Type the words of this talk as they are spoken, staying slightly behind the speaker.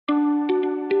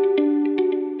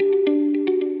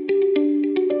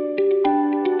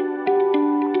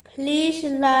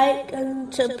like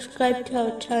and subscribe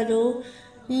to our channel.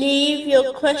 Leave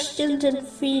your questions and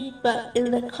feedback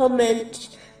in the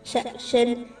comments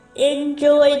section.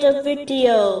 Enjoy the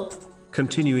video.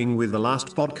 Continuing with the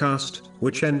last podcast,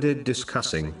 which ended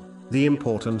discussing the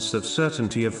importance of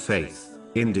certainty of faith,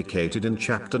 indicated in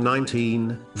chapter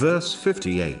 19, verse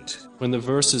 58. When the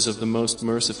verses of the Most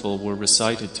Merciful were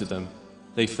recited to them,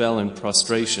 they fell in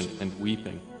prostration and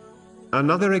weeping.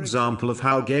 Another example of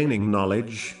how gaining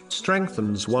knowledge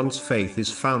strengthens one's faith is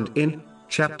found in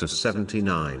chapter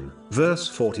 79, verse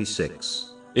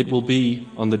 46. It will be,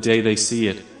 on the day they see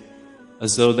it,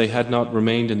 as though they had not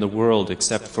remained in the world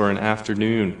except for an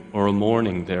afternoon or a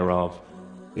morning thereof.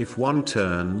 If one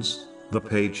turns the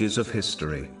pages of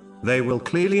history, they will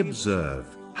clearly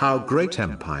observe how great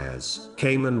empires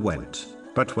came and went,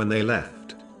 but when they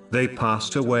left, they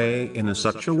passed away in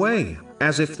such a way,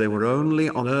 as if they were only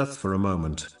on earth for a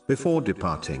moment, before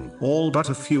departing. All but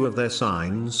a few of their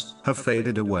signs have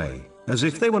faded away, as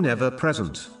if they were never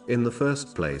present in the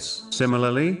first place.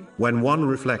 Similarly, when one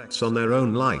reflects on their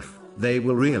own life, they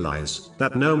will realize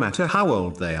that no matter how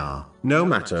old they are, no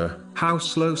matter how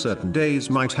slow certain days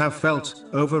might have felt,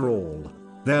 overall,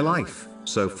 their life,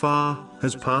 so far,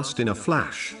 has passed in a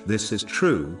flash. This is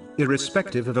true,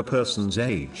 irrespective of a person's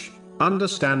age.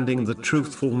 Understanding the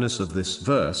truthfulness of this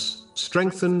verse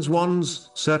strengthens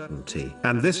one's certainty,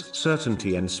 and this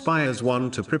certainty inspires one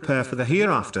to prepare for the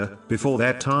hereafter before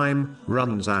their time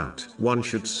runs out. One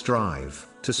should strive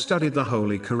to study the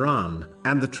Holy Quran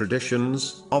and the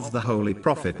traditions of the Holy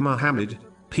Prophet Muhammad,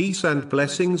 peace and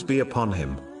blessings be upon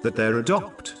him, that there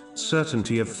adopt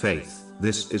certainty of faith.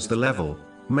 This is the level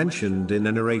mentioned in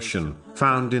a narration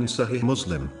found in Sahih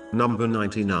Muslim, number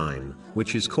 99,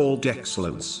 which is called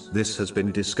excellence. This has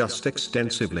been discussed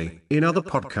extensively in other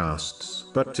podcasts,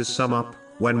 but to sum up,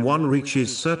 when one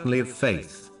reaches certainty of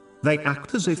faith, they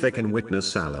act as if they can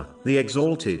witness Allah, the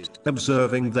Exalted,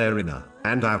 observing their inner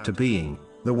and outer being.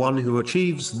 The one who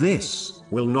achieves this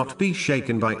will not be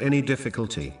shaken by any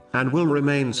difficulty, and will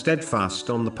remain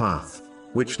steadfast on the path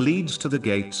which leads to the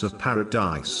gates of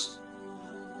paradise.